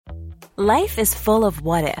Life is full of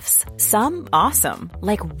what-ifs. Some awesome,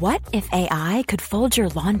 like what if AI could fold your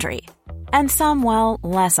laundry? And some, well,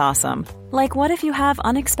 less awesome, like what if you have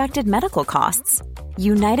unexpected medical costs?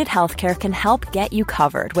 United Healthcare can help get you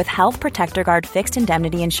covered with Health Protector Guard fixed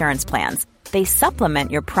indemnity insurance plans. They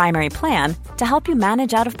supplement your primary plan to help you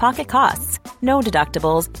manage out-of-pocket costs. No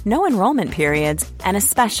deductibles, no enrollment periods, and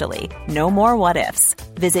especially no more what-ifs.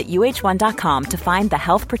 Visit uh1.com to find the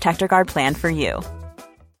Health Protector Guard plan for you.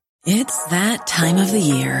 It's that time of the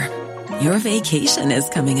year. Your vacation is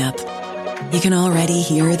coming up. You can already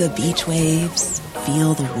hear the beach waves,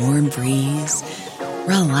 feel the warm breeze,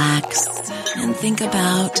 relax, and think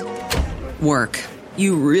about work.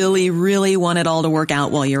 You really, really want it all to work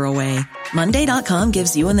out while you're away. Monday.com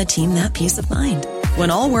gives you and the team that peace of mind.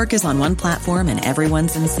 When all work is on one platform and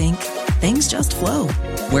everyone's in sync, things just flow.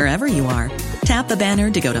 Wherever you are, tap the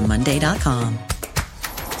banner to go to Monday.com.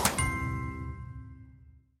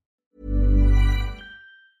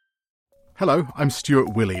 Hello, I'm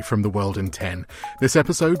Stuart Willey from The World in 10. This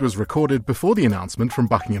episode was recorded before the announcement from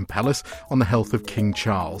Buckingham Palace on the health of King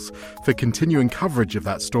Charles. For continuing coverage of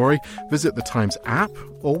that story, visit the Times app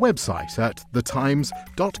or website at thetimes.co.uk.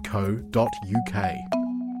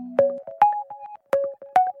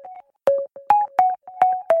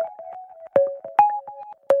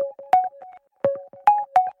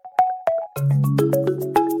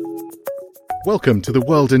 Welcome to The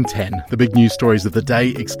World in 10, the big news stories of the day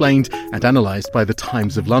explained and analysed by The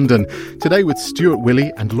Times of London. Today with Stuart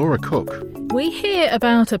Willey and Laura Cook. We hear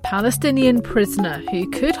about a Palestinian prisoner who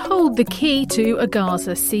could hold the key to a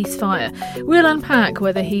Gaza ceasefire. We'll unpack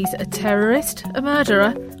whether he's a terrorist, a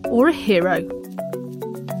murderer or a hero.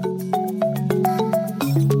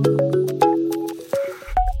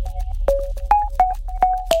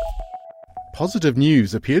 Positive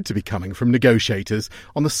news appeared to be coming from negotiators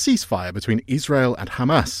on the ceasefire between Israel and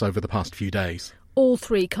Hamas over the past few days. All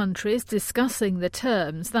three countries discussing the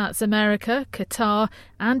terms. That's America, Qatar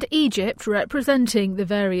and Egypt, representing the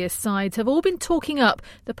various sides, have all been talking up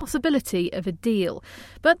the possibility of a deal.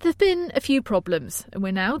 But there've been a few problems, and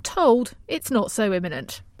we're now told it's not so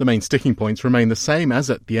imminent. The main sticking points remain the same as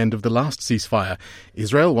at the end of the last ceasefire.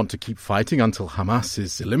 Israel want to keep fighting until Hamas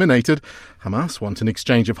is eliminated. Hamas want an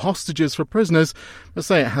exchange of hostages for prisoners, but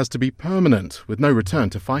say it has to be permanent, with no return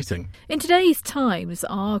to fighting. In today's Times,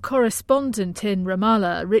 our correspondent in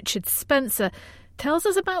Ramallah, Richard Spencer, tells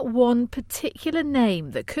us about one particular name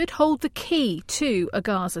that could hold the key to a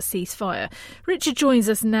Gaza ceasefire. Richard joins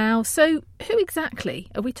us now. So who exactly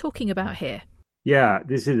are we talking about here? Yeah,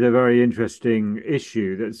 this is a very interesting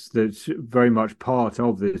issue that's very much part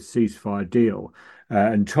of the ceasefire deal.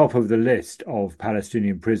 And top of the list of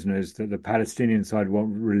Palestinian prisoners that the Palestinian side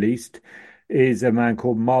want released is a man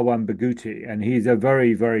called Marwan Barghouti, and he's a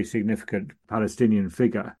very, very significant Palestinian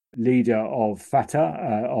figure, leader of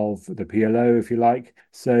Fatah, of the PLO, if you like.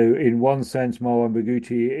 So in one sense, Marwan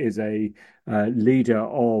Barghouti is a leader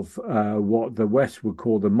of what the West would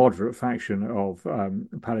call the moderate faction of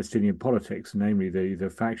Palestinian politics, namely the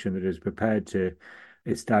faction that is prepared to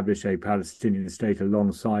establish a Palestinian state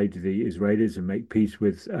alongside the Israelis and make peace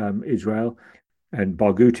with Israel. And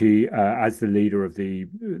Barghouti, as the leader of the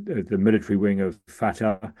military wing of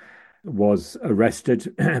Fatah, was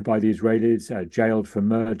arrested by the Israelis, jailed for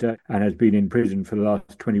murder, and has been in prison for the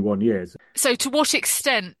last 21 years. So to what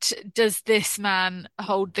extent does this man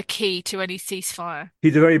hold the key to any ceasefire?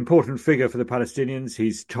 He's a very important figure for the Palestinians.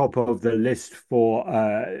 He's top of the list for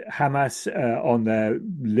Hamas on their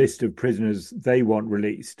list of prisoners they want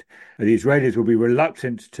released. The Israelis will be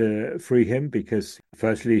reluctant to free him because,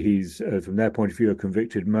 firstly, he's, from their point of view, a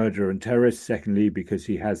convicted murderer and terrorist. Secondly, because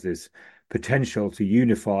he has this potential to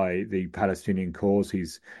unify the Palestinian cause.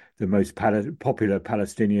 He's the most popular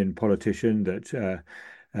Palestinian politician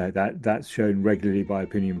that's shown regularly by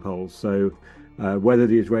opinion polls. So whether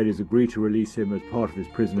the Israelis agree to release him as part of this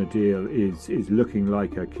prisoner deal is looking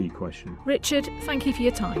like a key question. Richard, thank you for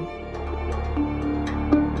your time.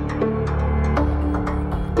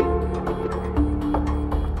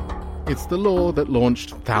 It's the law that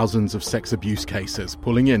launched thousands of sex abuse cases,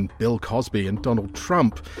 pulling in Bill Cosby and Donald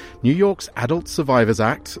Trump. New York's Adult Survivors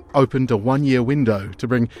Act opened a one-year window to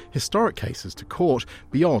bring historic cases to court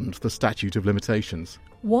beyond the statute of limitations.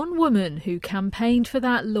 One woman who campaigned for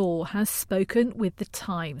that law has spoken with The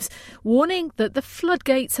Times, warning that the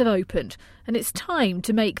floodgates have opened and it's time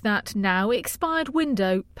to make that now expired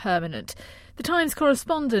window permanent. The Times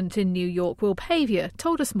correspondent in New York, Will Pavia,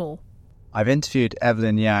 told us more. I've interviewed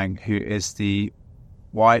Evelyn Yang, who is the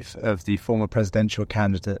wife of the former presidential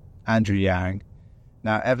candidate Andrew Yang.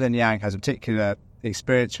 Now, Evelyn Yang has a particular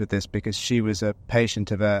experience with this because she was a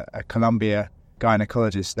patient of a Columbia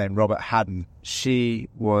gynecologist named Robert Haddon. She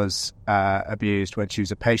was abused when she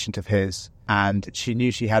was a patient of his, and she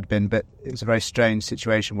knew she had been, but it was a very strange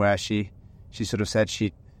situation where she sort of said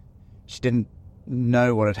she didn't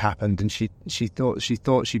know what had happened, and she thought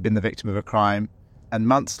she'd been the victim of a crime. And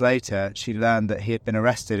months later, she learned that he had been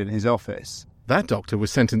arrested in his office. That doctor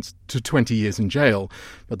was sentenced to 20 years in jail,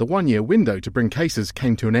 but the one-year window to bring cases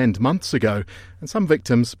came to an end months ago, and some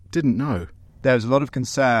victims didn't know. There was a lot of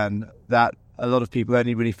concern that a lot of people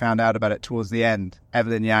only really found out about it towards the end.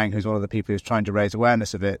 Evelyn Yang, who's one of the people who's trying to raise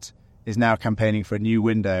awareness of it, is now campaigning for a new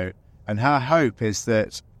window. And her hope is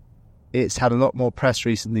that it's had a lot more press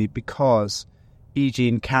recently because E.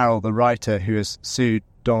 Jean Carroll, the writer who has sued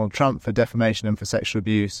Donald Trump for defamation and for sexual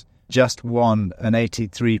abuse, just won an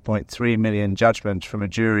 $83.3 million judgment from a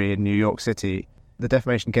jury in New York City. The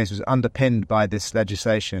defamation case was underpinned by this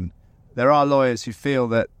legislation. There are lawyers who feel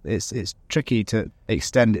that it's tricky to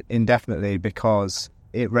extend it indefinitely because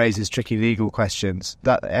it raises tricky legal questions.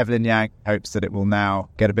 That Evelyn Yang hopes that it will now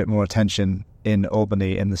get a bit more attention in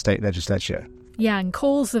Albany in the state legislature. Yang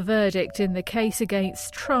calls the verdict in the case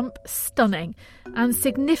against Trump stunning and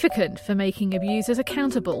significant for making abusers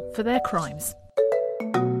accountable for their crimes.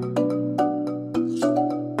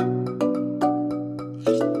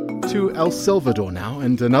 To El Salvador now,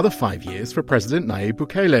 and another 5 years for President Nayib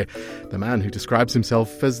Bukele, the man who describes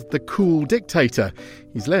himself as the cool dictator.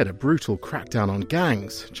 He's led a brutal crackdown on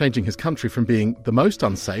gangs, changing his country from being the most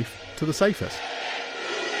unsafe to the safest.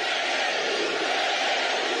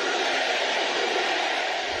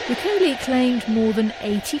 Bukele claimed more than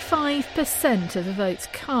 85% of the votes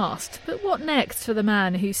cast. But what next for the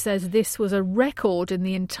man who says this was a record in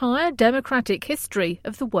the entire democratic history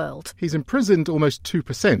of the world? He's imprisoned almost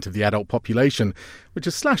 2% of the adult population, which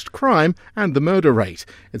has slashed crime and the murder rate.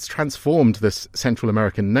 It's transformed this Central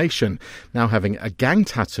American nation. Now having a gang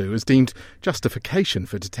tattoo is deemed justification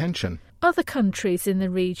for detention. Other countries in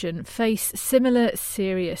the region face similar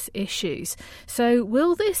serious issues. So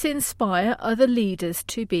will this inspire other leaders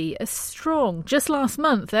to be as strong? Just last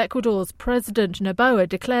month, Ecuador's President Noboa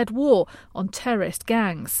declared war on terrorist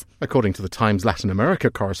gangs. According to the Times Latin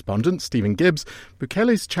America correspondent Stephen Gibbs,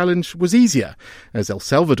 Bukele's challenge was easier, as El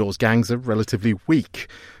Salvador's gangs are relatively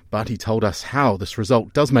weak. But he told us how this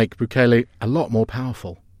result does make Bukele a lot more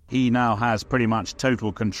powerful. He now has pretty much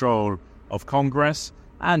total control of Congress,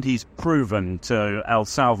 and he's proven to El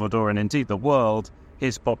Salvador and indeed the world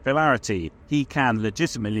his popularity. He can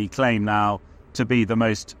legitimately claim now to be the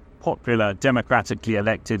most popular democratically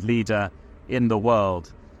elected leader in the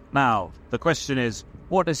world. Now, the question is,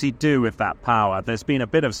 what does he do with that power? There's been a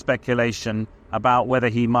bit of speculation about whether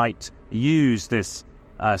he might use this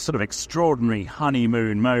sort of extraordinary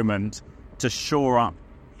honeymoon moment to shore up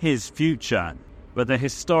his future. But the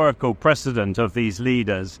historical precedent of these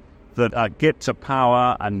leaders that get to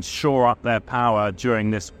power and shore up their power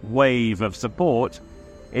during this wave of support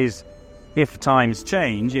is, if times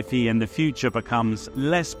change, if he in the future becomes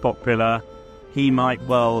less popular, he might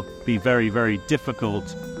well be very, very difficult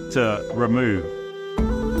to remove.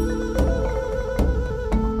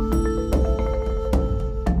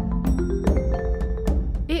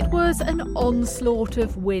 It was an onslaught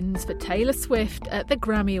of wins for Taylor Swift at the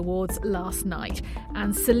Grammy Awards last night,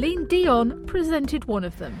 and Celine Dion presented one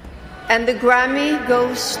of them. And the Grammy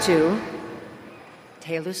goes to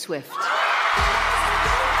Taylor Swift.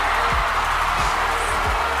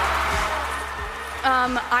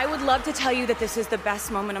 I would love to tell you that this is the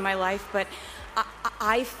best moment of my life, but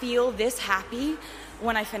I feel this happy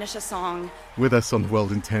when I finish a song. With us on The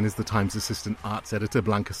World in 10 is the Times assistant arts editor,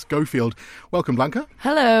 Blanca Schofield. Welcome, Blanca.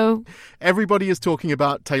 Hello. Everybody is talking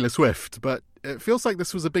about Taylor Swift, but it feels like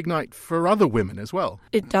this was a big night for other women as well.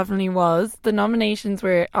 It definitely was. The nominations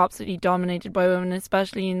were absolutely dominated by women,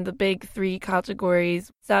 especially in the big three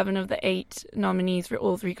categories. 7 of the 8 nominees for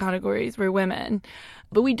all 3 categories were women.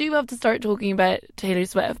 But we do have to start talking about Taylor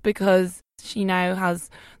Swift because she now has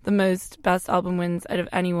the most best album wins out of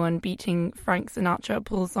anyone, beating Frank Sinatra,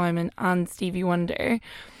 Paul Simon and Stevie Wonder.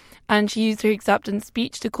 And she used her acceptance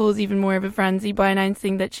speech to cause even more of a frenzy by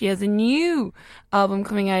announcing that she has a new album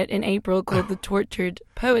coming out in April called The Tortured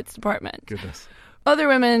Poets Department. Goodness. Other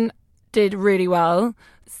women did really well.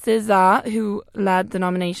 SZA, who led the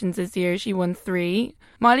nominations this year, she won 3.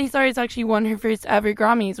 Miley Cyrus actually won her first ever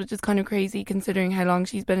Grammys, which is kind of crazy considering how long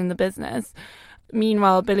she's been in the business.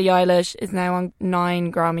 Meanwhile, Billie Eilish is now on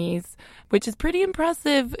 9 Grammys, which is pretty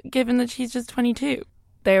impressive given that she's just 22.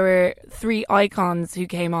 There were 3 icons who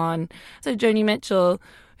came on. So Joni Mitchell,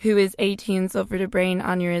 who is 80 and suffered a brain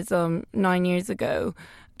aneurysm 9 years ago,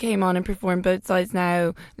 came on and performed Both Sides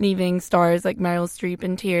Now, leaving stars like Meryl Streep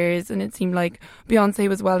in tears, and it seemed like Beyonce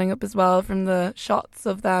was welling up as well from the shots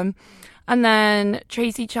of them. And then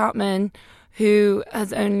Tracy Chapman, who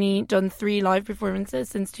has only done 3 live performances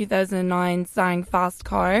since 2009, sang Fast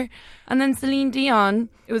Car. And then Celine Dion,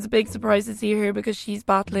 it was a big surprise to see her because she's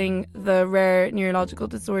battling the rare neurological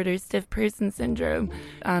disorder stiff person syndrome,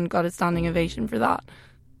 and got a standing ovation for that.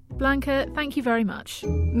 Blanca, thank you very much.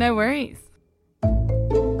 No worries.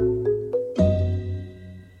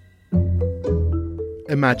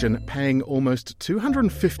 Imagine paying almost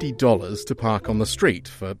 $250 to park on the street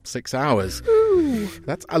for 6 hours. Ooh.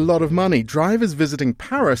 That's a lot of money. Drivers visiting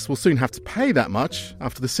Paris will soon have to pay that much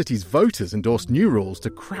after the city's voters endorsed new rules to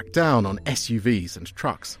crack down on SUVs and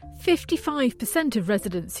trucks. 55% of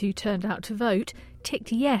residents who turned out to vote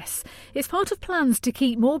ticked yes. It's part of plans to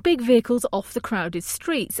keep more big vehicles off the crowded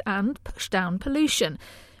streets and push down pollution.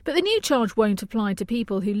 But the new charge won't apply to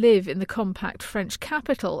people who live in the compact French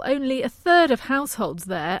capital. Only a third of households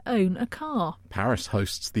there own a car. Paris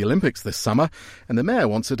hosts the Olympics this summer, and the mayor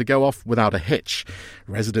wants it to go off without a hitch.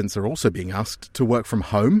 Residents are also being asked to work from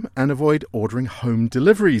home and avoid ordering home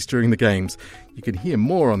deliveries during the games. You can hear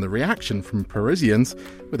more on the reaction from Parisians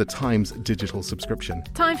with a Times digital subscription.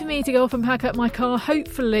 Time for me to go off and pack up my car.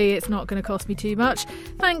 Hopefully it's not going to cost me too much.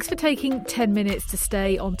 Thanks for taking 10 minutes to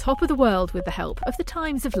stay on top of the world with the help of the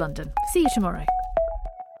Times of London. See you tomorrow.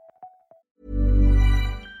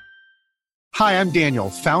 Hi, I'm Daniel,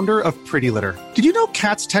 founder of Pretty Litter. Did you know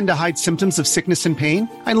cats tend to hide symptoms of sickness and pain?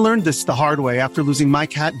 I learned this the hard way after losing my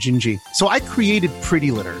cat, Gingy. So I created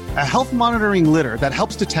Pretty Litter, a health monitoring litter that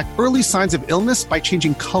helps detect early signs of illness by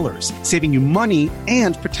changing colors, saving you money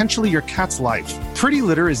and potentially your cat's life. Pretty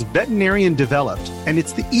Litter is veterinarian developed, and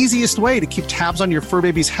it's the easiest way to keep tabs on your fur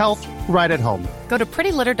baby's health right at home. Go to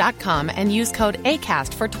prettylitter.com and use code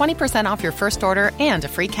ACAST for 20% off your first order and a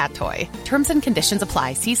free cat toy. Terms and conditions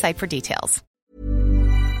apply. See site for details.